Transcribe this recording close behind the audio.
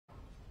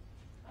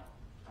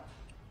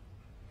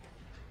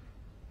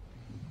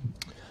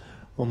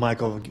Well,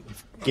 Michael,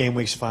 game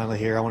week's finally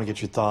here. I want to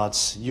get your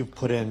thoughts. You've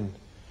put in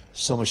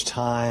so much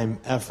time,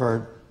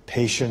 effort,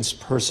 patience,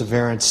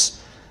 perseverance.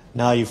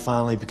 Now you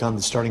finally become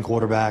the starting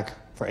quarterback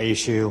for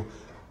ASU.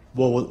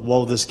 What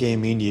will this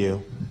game mean to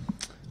you?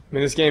 I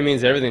mean, this game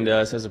means everything to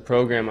us as a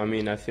program. I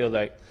mean, I feel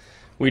like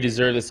we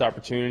deserve this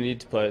opportunity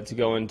to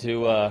go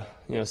into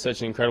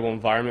such an incredible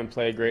environment,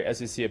 play a great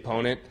SEC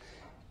opponent,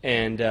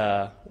 and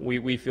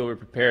we feel we're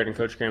prepared. In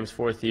Coach Graham's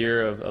fourth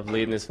year of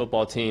leading this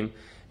football team,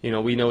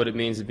 we know what it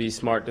means to be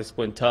smart,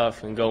 disciplined,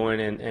 tough, and go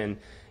in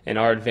and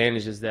our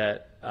advantage is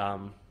that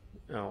at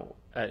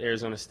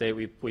Arizona State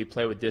we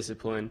play with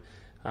discipline.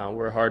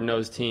 We're a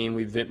hard-nosed team.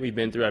 We've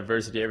been through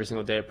adversity every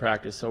single day of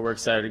practice, so we're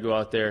excited to go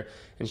out there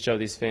and show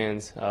these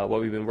fans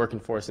what we've been working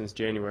for since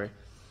January.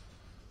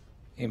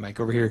 Hey, Mike,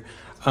 over here.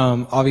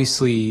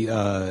 Obviously,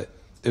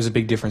 there's a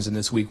big difference in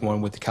this week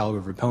one with the caliber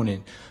of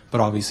opponent,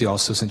 but obviously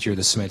also since you're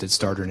the cemented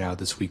starter now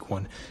this week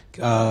one.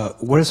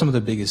 What are some of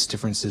the biggest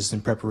differences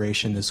in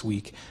preparation this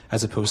week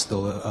as opposed to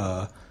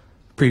the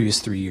previous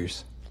 3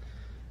 years?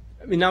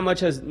 I mean, not much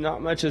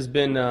has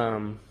been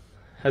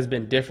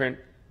different.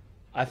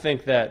 I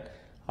think that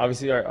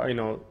obviously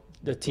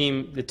the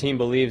team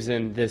believes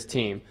in this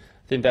team.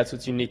 I think that's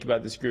what's unique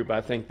about this group.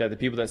 I think that the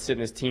people that sit in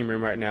this team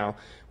room right now,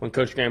 when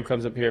Coach Graham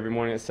comes up here every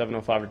morning at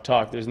 7:05 to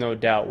talk, there's no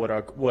doubt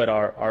what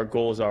our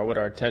goals are, what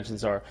our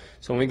intentions are.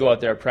 So when we go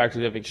out there at practice,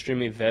 we have an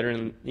extremely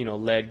veteran,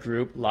 led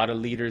group, a lot of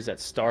leaders that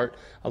start,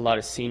 a lot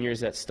of seniors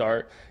that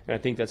start, and I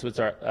think that's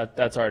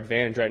our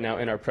advantage right now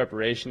in our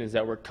preparation is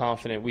that we're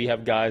confident. We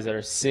have guys that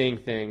are seeing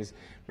things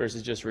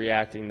versus just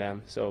reacting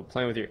them. So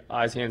playing with your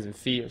eyes, hands, and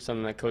feet is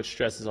something that Coach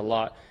stresses a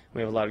lot.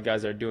 We have a lot of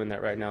guys that are doing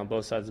that right now on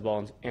both sides of the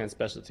ball and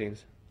special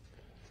teams.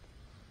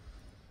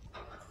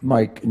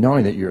 Mike,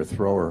 knowing that you're a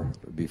thrower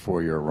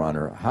before you're a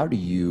runner, how do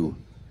you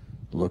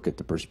look at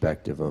the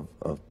perspective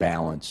of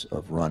balance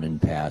of run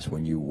and pass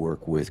when you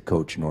work with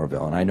Coach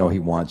Norvell? And I know he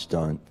wants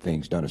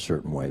things done a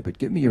certain way, but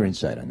give me your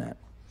insight on that.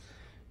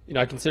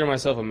 I consider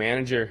myself a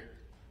manager.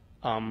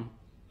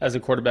 As a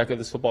quarterback of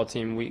this football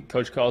team,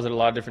 Coach calls it a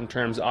lot of different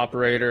terms: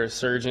 operator,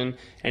 surgeon,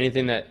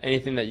 anything that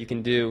you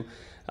can do,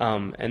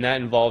 and that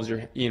involves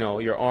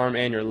your arm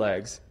and your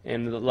legs.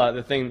 And one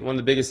of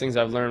the biggest things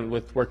I've learned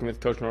with working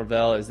with Coach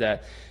Norvell is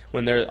that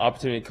when there are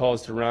opportunity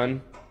calls to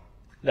run,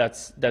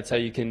 that's how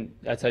you can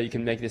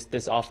make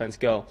this offense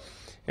go.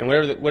 And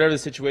whatever the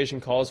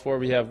situation calls for,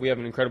 we have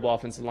an incredible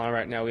offensive line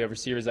right now. We have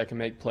receivers that can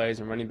make plays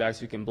and running backs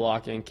who can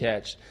block and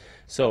catch.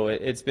 So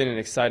it's been an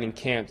exciting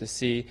camp to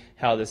see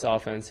how this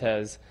offense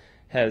has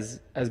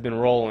been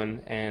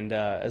rolling. And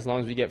as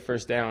long as we get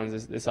first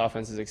downs, this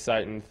offense is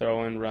exciting,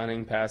 throwing,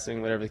 running,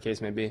 passing, whatever the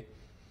case may be.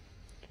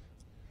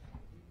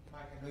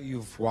 Mike, I know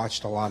you've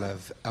watched a lot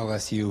of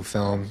LSU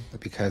film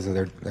because of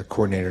their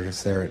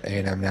coordinators there at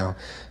A&M now.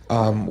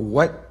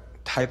 What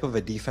type of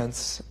a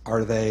defense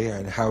are they,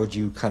 and how would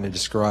you kind of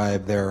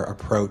describe their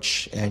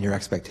approach and your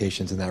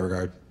expectations in that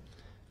regard?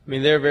 I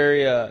mean, they're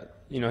very,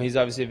 he's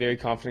obviously a very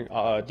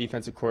confident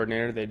defensive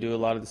coordinator. They do a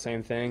lot of the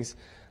same things.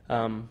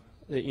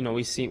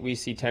 We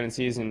see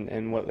tendencies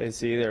in what they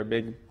see. They're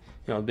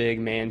a big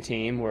man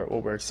team.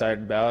 What we're excited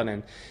about,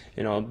 and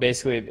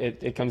basically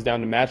it comes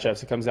down to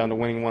matchups. It comes down to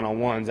winning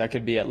one-on-ones. That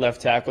could be at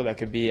left tackle. That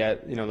could be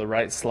at the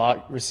right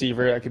slot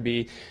receiver. That could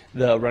be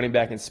the running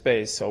back in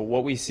space. So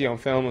what we see on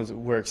film is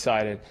we're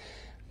excited.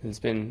 It's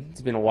been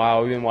a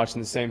while. We've been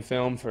watching the same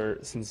film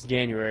since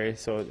January,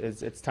 so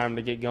it's time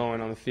to get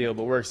going on the field.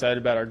 But we're excited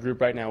about our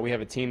group right now. We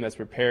have a team that's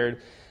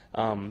prepared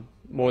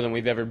more than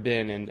we've ever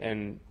been,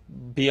 and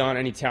beyond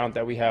any talent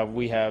that we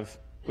have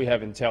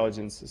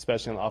intelligence,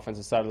 especially on the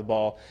offensive side of the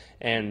ball.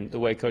 And the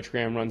way Coach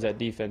Graham runs that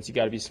defense, you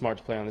got to be smart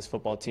to play on this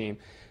football team.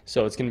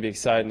 So it's going to be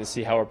exciting to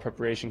see how our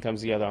preparation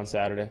comes together on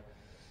Saturday.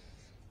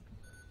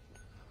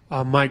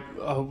 Mike,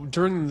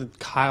 during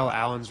Kyle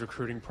Allen's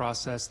recruiting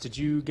process, did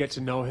you get to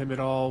know him at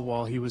all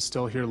while he was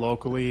still here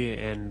locally?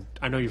 And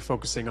I know you're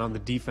focusing on the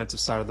defensive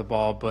side of the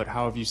ball, but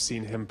how have you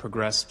seen him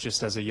progress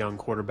just as a young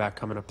quarterback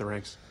coming up the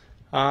ranks?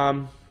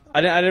 I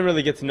didn't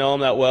really get to know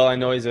him that well. I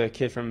know he's a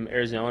kid from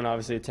Arizona,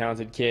 obviously a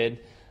talented kid.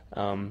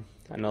 I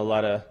know a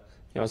lot of,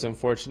 it's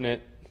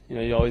unfortunate.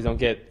 You always don't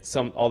get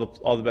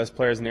all the best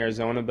players in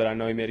Arizona, but I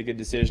know he made a good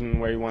decision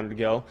where he wanted to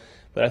go.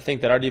 But I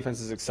think that our defense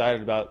is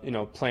excited about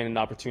playing an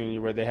opportunity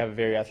where they have a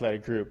very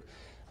athletic group.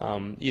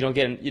 You don't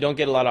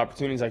get a lot of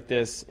opportunities like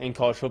this in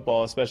college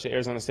football, especially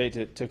Arizona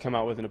State, to come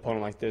out with an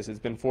opponent like this. It's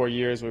been 4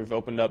 years we've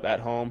opened up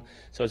at home,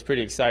 so it's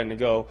pretty exciting to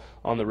go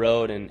on the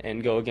road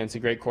and go against a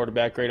great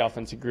quarterback, great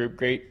offensive group,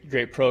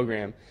 great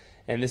program.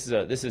 And this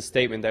is a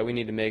statement that we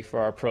need to make for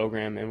our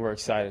program, and we're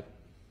excited.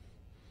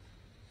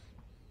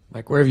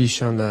 Mike, where have you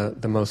shown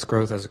the most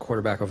growth as a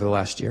quarterback over the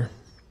last year?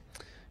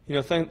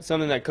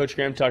 Something that Coach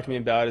Graham talked to me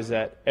about is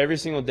that every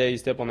single day you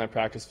step on that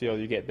practice field,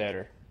 you get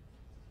better.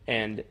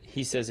 And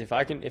he says, if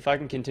I can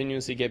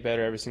continuously get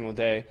better every single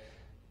day,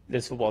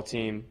 this football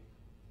team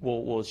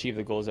will achieve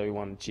the goals that we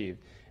want to achieve.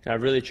 And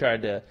I've really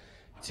tried to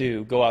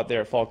to go out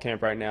there at fall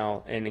camp right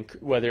now, and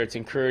whether it's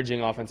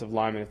encouraging offensive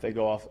linemen if they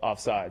go off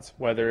sides,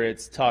 whether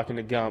it's talking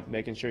to Gump,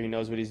 making sure he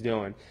knows what he's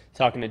doing,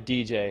 talking to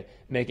DJ,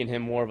 making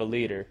him more of a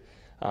leader,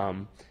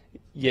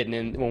 getting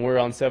in when we're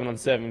on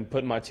 7-on-7,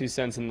 putting my 2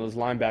 cents in those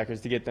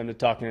linebackers to get them to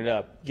talking it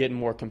up, getting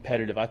more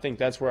competitive. I think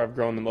that's where I've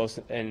grown the most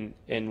in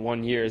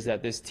 1 year, is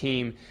that this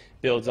team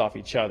builds off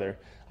each other.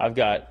 I've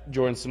got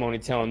Jordan Simone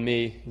telling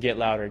me, get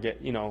louder,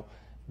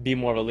 be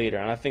more of a leader,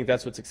 and I think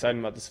that's what's exciting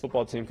about this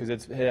football team, because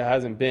it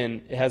hasn't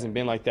been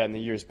like that in the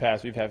years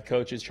past. We've had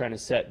coaches trying to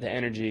set the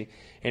energy,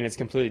 and it's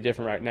completely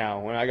different right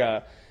now. When I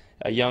got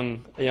a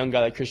young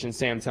guy like Christian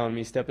Sam telling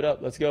me, step it up,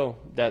 let's go,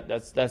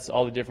 that's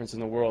all the difference in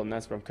the world, and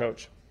that's from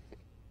coach.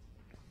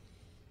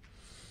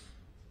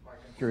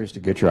 I'm curious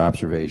to get your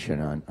observation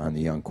on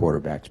the young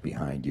quarterbacks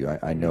behind you.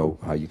 I know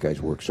how you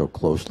guys work so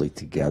closely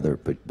together,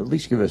 but at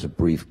least give us a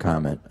brief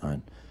comment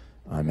on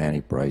Manny,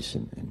 Bryce,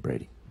 and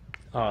Brady.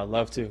 Oh, I'd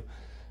love to.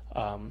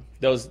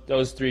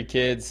 Those 3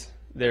 kids,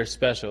 they're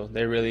special.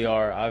 They really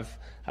are.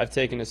 I've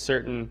taken a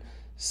certain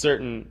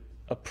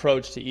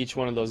approach to each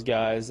one of those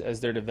guys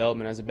as their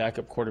development as a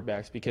backup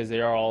quarterbacks, because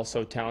they are all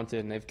so talented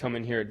and they've come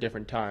in here at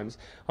different times.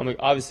 I'm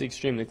obviously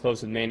extremely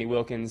close with Manny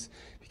Wilkins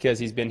because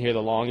he's been here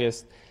the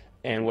longest,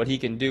 and what he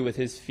can do with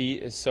his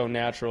feet is so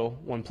natural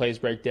when plays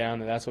break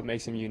down, and that's what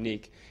makes him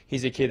unique.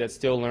 He's a kid that's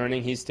still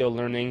learning. He's still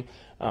learning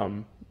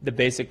the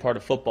basic part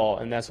of football,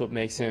 and that's what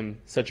makes him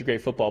such a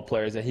great football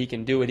player, is that he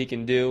can do what he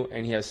can do,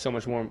 and he has so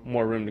much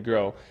more room to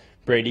grow.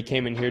 Brady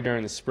came in here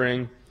during the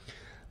spring.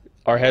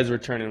 Our heads were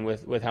turning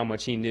with how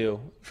much he knew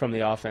from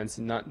the offense.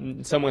 Not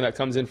someone that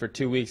comes in for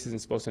 2 weeks isn't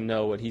supposed to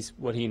know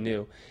what he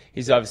knew.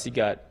 He's obviously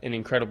got an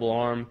incredible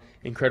arm,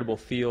 incredible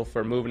feel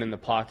for moving in the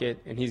pocket,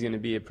 and he's going to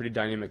be a pretty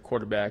dynamic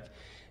quarterback.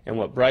 And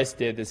what Bryce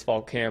did this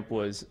fall camp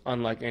was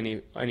unlike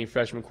any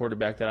freshman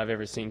quarterback that I've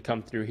ever seen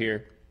come through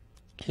here.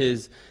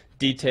 His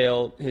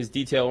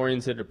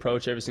detail-oriented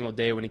approach every single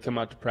day when he come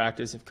out to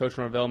practice. If Coach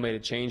Norvell made a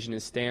change in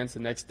his stance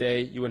the next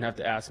day, you wouldn't have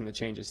to ask him to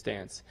change his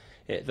stance.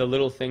 The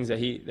little things that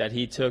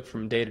he took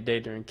from day to day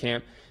during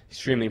camp,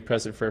 extremely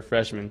impressive for a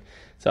freshman.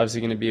 It's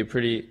obviously going to be a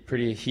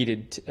pretty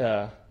heated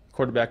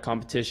quarterback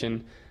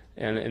competition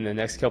in the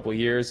next couple of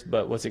years.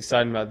 But what's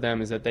exciting about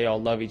them is that they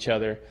all love each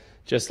other,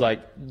 just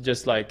like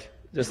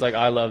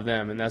I love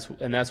them, and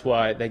that's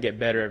why they get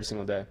better every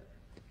single day.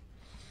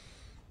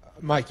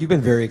 Mike, you've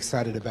been very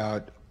excited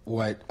about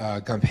what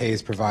Gump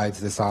Hayes provides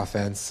this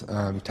offense.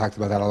 You talked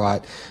about that a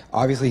lot.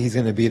 Obviously, he's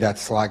going to be that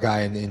slot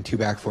guy in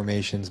 2-back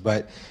formations,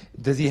 but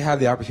does he have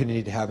the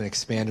opportunity to have an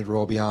expanded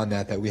role beyond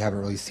that we haven't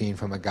really seen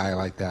from a guy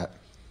like that?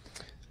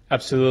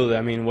 Absolutely.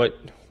 I mean, what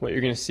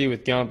you're going to see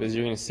with Gump is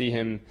you're going to see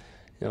him,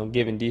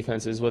 giving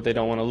defenses what they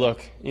don't want to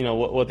look,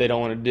 what they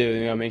don't want to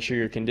do. Make sure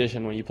you're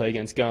conditioned when you play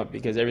against Gump,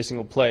 because every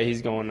single play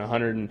he's going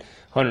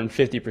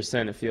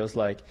 150%, it feels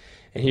like.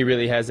 And he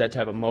really has that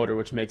type of motor,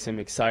 which makes him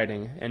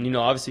exciting. And,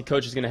 obviously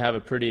Coach is going to have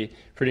a pretty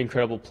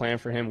incredible plan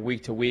for him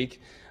week to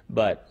week.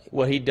 But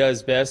what he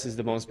does best is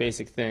the most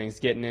basic things,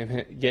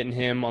 getting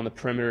him on the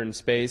perimeter in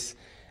space.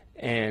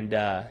 And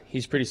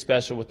he's pretty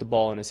special with the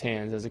ball in his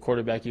hands. As a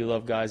quarterback, you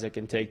love guys that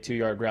can take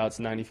 2-yard routes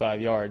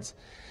 95 yards.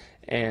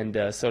 And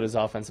so does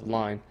offensive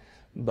line.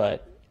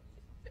 But,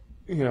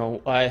 when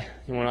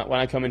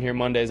I come in here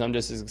Mondays, I'm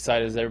just as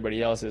excited as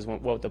everybody else is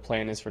what the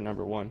plan is for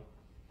number 1.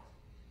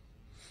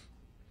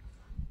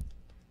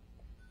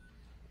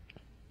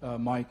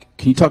 Mike,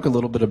 can you talk a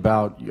little bit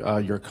about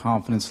your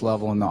confidence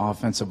level in the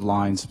offensive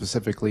line,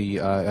 specifically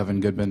Evan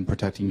Goodman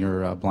protecting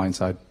your blind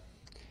side?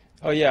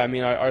 Oh, yeah. I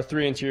mean, our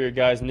 3 interior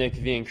guys, Nick,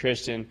 V, and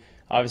Christian,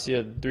 obviously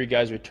are 3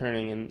 guys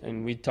returning,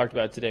 and we talked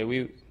about it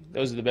today.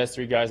 Those are the best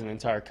 3 guys in the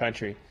entire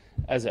country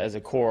as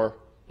a core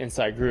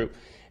inside group.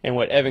 And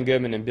what Evan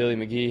Goodman and Billy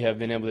McGee have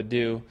been able to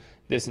do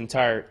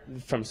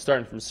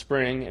starting from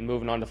spring and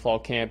moving on to fall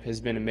camp has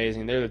been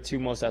amazing. They're the 2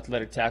 most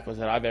athletic tackles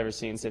that I've ever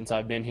seen since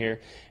I've been here,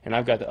 and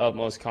I've got the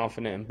utmost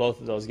confidence in both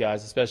of those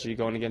guys, especially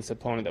going against the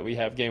opponent that we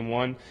have game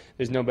 1.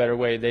 There's no better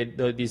way.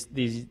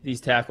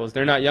 These tackles,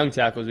 they're not young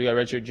tackles. We got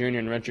redshirt junior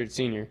and redshirt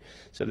senior,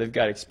 so they've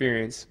got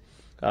experience.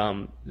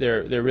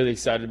 They're really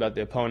excited about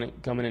the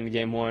opponent coming into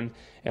game 1,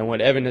 and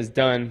what Evan has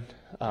done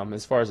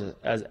as far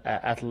as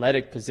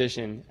athletic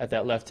position at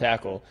that left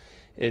tackle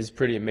is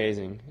pretty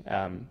amazing.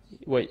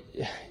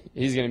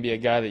 He's going to be a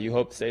guy that you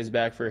hope stays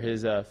back for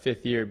his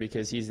 5th year,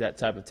 because he's that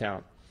type of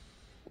talent.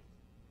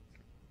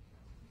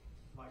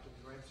 Michael,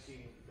 the grand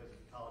scheme, because of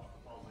the college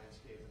football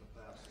landscape and the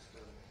playoff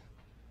system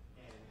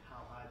and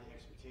how high the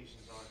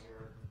expectations are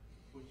here,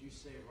 would you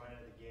say right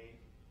out of the gate,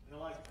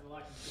 and I like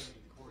continuing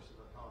the course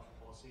of a college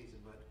football season,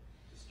 but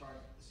to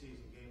start the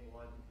season game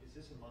 1, is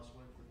this a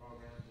must-win for the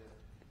program to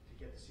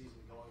get the season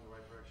going in the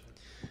right direction?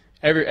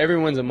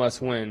 Everyone's a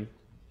must-win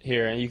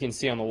here, and you can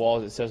see on the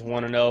walls it says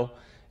 1-0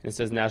 and it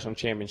says national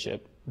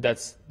championship.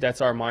 That's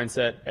our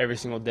mindset every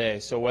single day.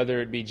 So whether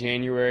it be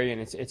January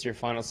and it's your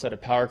final set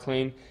of power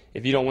clean,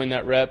 if you don't win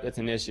that rep, it's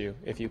an issue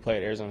if you play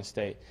at Arizona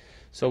State.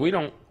 So we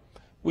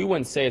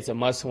wouldn't say it's a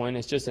must-win.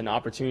 It's just an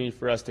opportunity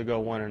for us to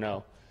go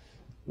 1-0.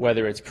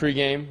 Whether it's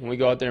pregame, when we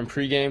go out there in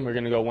pregame, we're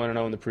going to go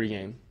 1-0 in the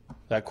pregame.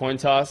 That coin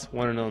toss,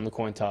 1-0 in the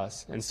coin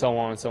toss, and so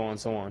on and so on and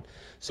so on.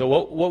 So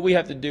what we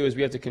have to do is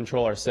we have to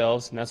control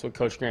ourselves, and that's what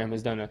Coach Graham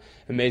has done an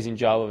amazing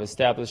job of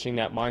establishing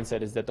that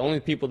mindset, is that the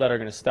only people that are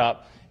going to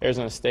stop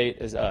Arizona State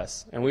is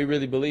us. And we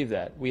really believe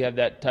that. We have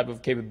that type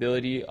of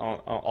capability on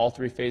all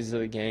three phases of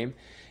the game.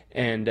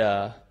 And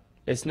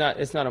it's not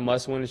a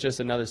must-win. It's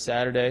just another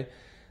Saturday.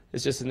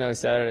 It's just another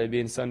Saturday to be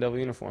in Sun Devil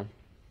uniform.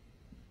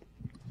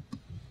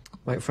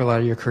 Mike, for a lot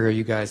of your career,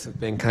 you guys have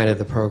been kind of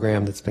the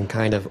program that's been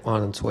kind of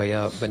on its way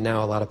up, but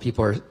now a lot of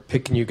people are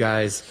picking you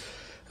guys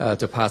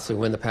to possibly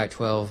win the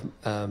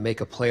Pac-12,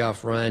 make a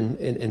playoff run.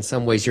 In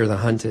some ways, you're the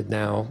hunted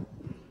now.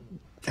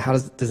 How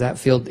does that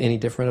feel any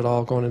different at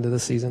all going into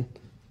this season?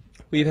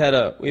 We've had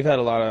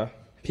a lot of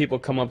people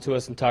come up to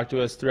us and talk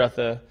to us throughout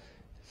the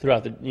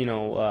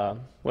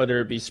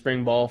whether it be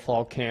spring ball,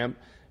 fall camp,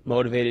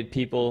 motivated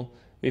people.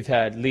 We've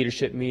had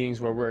leadership meetings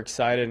where we're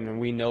excited and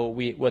we know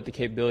what the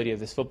capability of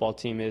this football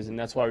team is, and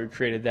that's why we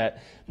created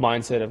that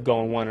mindset of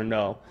going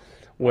 1-0,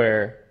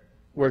 where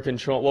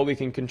what we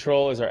can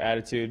control is our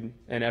attitude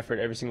and effort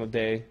every single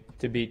day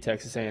to beat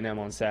Texas A&M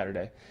on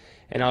Saturday.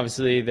 And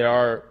obviously there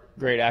are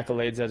great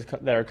accolades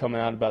that are coming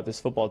out about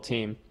this football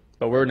team,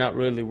 but we're not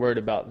really worried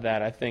about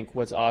that. I think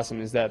what's awesome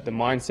is that the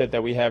mindset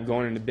that we have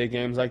going into big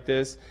games like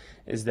this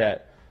is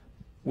that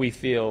we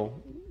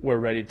feel we're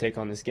ready to take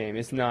on this game.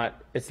 It's not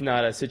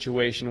a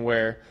situation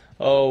where,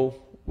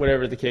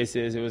 whatever the case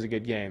is, it was a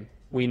good game.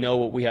 We know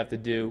what we have to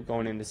do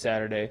going into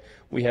Saturday.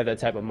 We have that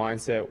type of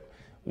mindset.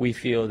 We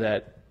feel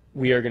that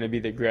we are going to be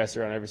the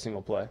aggressor on every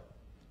single play.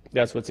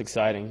 That's what's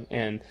exciting.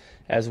 And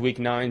as week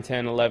 9,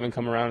 10, 11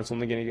 come around, it's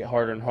only going to get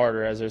harder and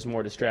harder as there's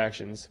more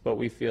distractions. But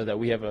we feel that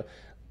we have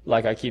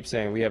like I keep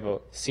saying, we have a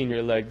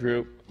senior-led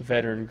group, a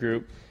veteran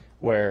group,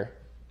 where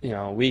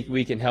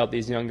we can help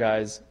these young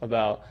guys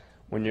about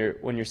when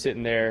you're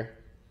sitting there,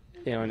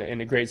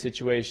 in a great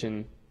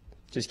situation,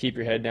 just keep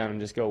your head down and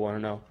just go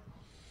 1-0.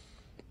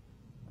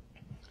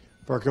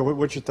 Berco,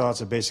 what's your thoughts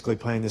of basically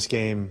playing this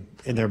game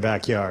in their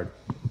backyard?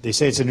 They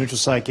say it's a neutral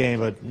site game,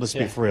 but let's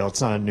be for real,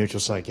 it's not a neutral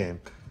site game.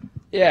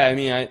 Yeah, I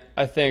mean,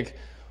 I think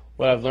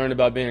what I've learned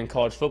about being in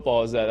college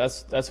football is that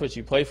that's what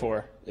you play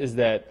for. Is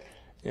that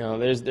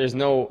there's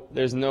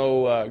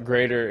no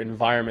greater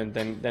environment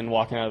than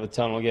walking out of a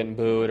tunnel getting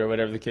booed or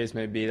whatever the case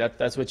may be.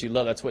 That's what you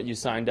love. That's what you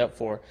signed up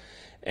for.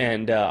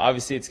 And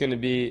obviously it's going to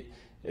be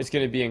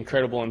an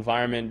incredible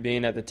environment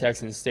being at the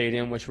Texans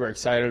Stadium, which we're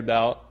excited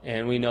about.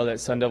 And we know that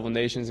Sun Devil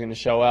Nation is going to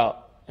show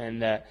out,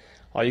 and that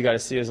all you got to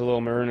see is a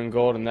little maroon and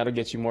gold, and that'll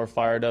get you more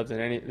fired up than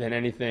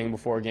anything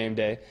before game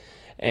day.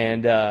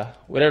 And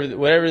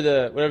whatever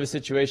the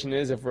situation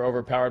is, if we're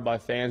overpowered by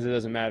fans, it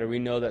doesn't matter. We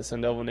know that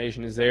Sun Devil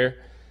Nation is there,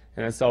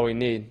 and that's all we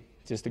need,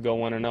 just to go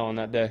 1-0 on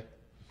that day.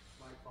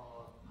 My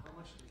follow-up, how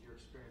much did your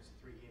experience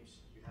in 3 games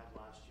you had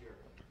last year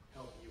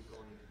help you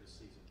going into this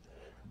season?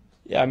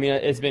 Yeah, I mean,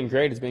 it's been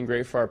great. It's been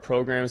great for our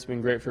program. It's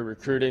been great for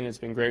recruiting. It's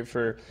been great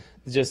for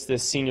just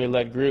this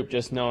senior-led group,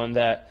 just knowing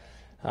that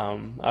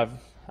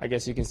I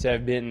guess you can say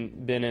I've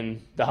been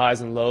in the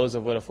highs and lows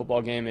of what a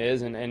football game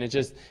is, and it's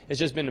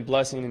just been a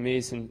blessing to me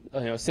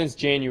since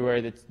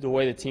January, the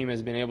way the team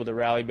has been able to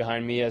rally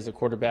behind me as a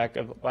quarterback,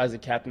 as a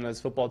captain of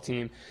this football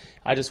team.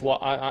 I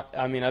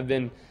mean, I've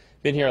been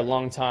here a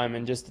long time,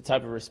 and just the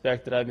type of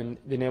respect that I've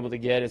been able to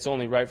get, it's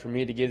only right for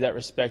me to give that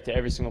respect to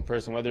every single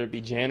person, whether it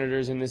be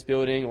janitors in this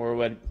building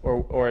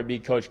or it be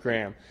Coach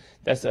Graham.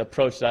 That's the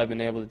approach that I've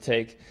been able to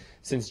take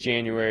since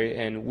January,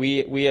 and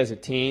we as a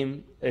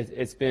team,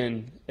 it's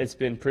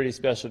been pretty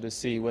special to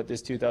see what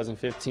this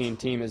 2015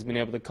 team has been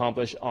able to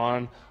accomplish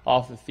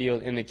off the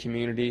field, in the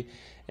community,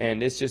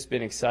 and it's just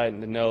been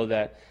exciting to know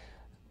that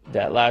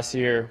last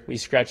year we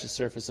scratched the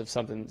surface of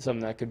something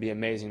that could be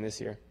amazing this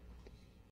year.